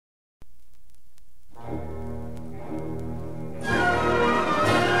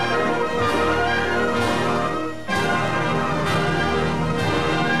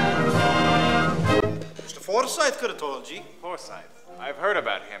Forsyth could have told you. Forsyth. I've heard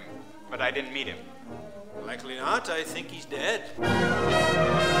about him, but I didn't meet him. Likely not. I think he's dead.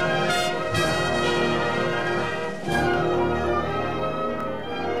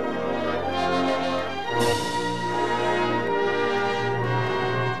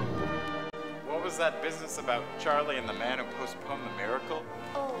 What was that business about Charlie and the man who postponed the miracle?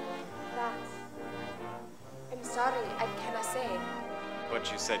 Oh, that. I'm sorry, I cannot say. But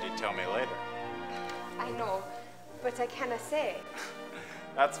you said you'd tell me later. I know, but I cannot say.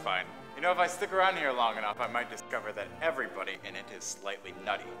 That's fine. You know, if I stick around here long enough, I might discover that everybody in it is slightly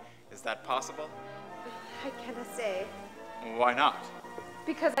nutty. Is that possible? I cannot say. Why not?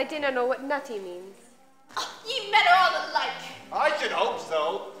 Because I didn't know what nutty means. Oh, you men are all alike. I should hope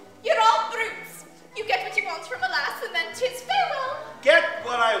so. You're all brutes. You get what you want from a lass, and then 'tis farewell. Get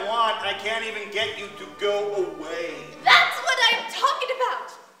what I want. I can't even get you to go away. That's what I'm talking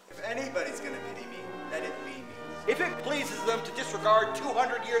about. If anybody's gonna pity me, let it be me. If it pleases them to disregard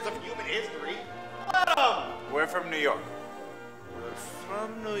 200 years of human history, let them. We're from New York. We're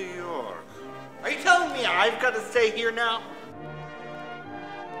from New York. Are you telling me I've got to stay here now?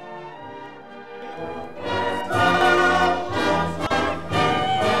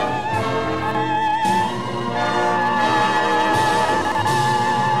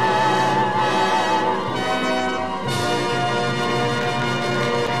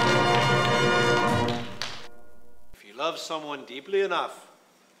 If you love someone deeply enough,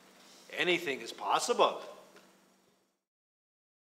 anything is possible.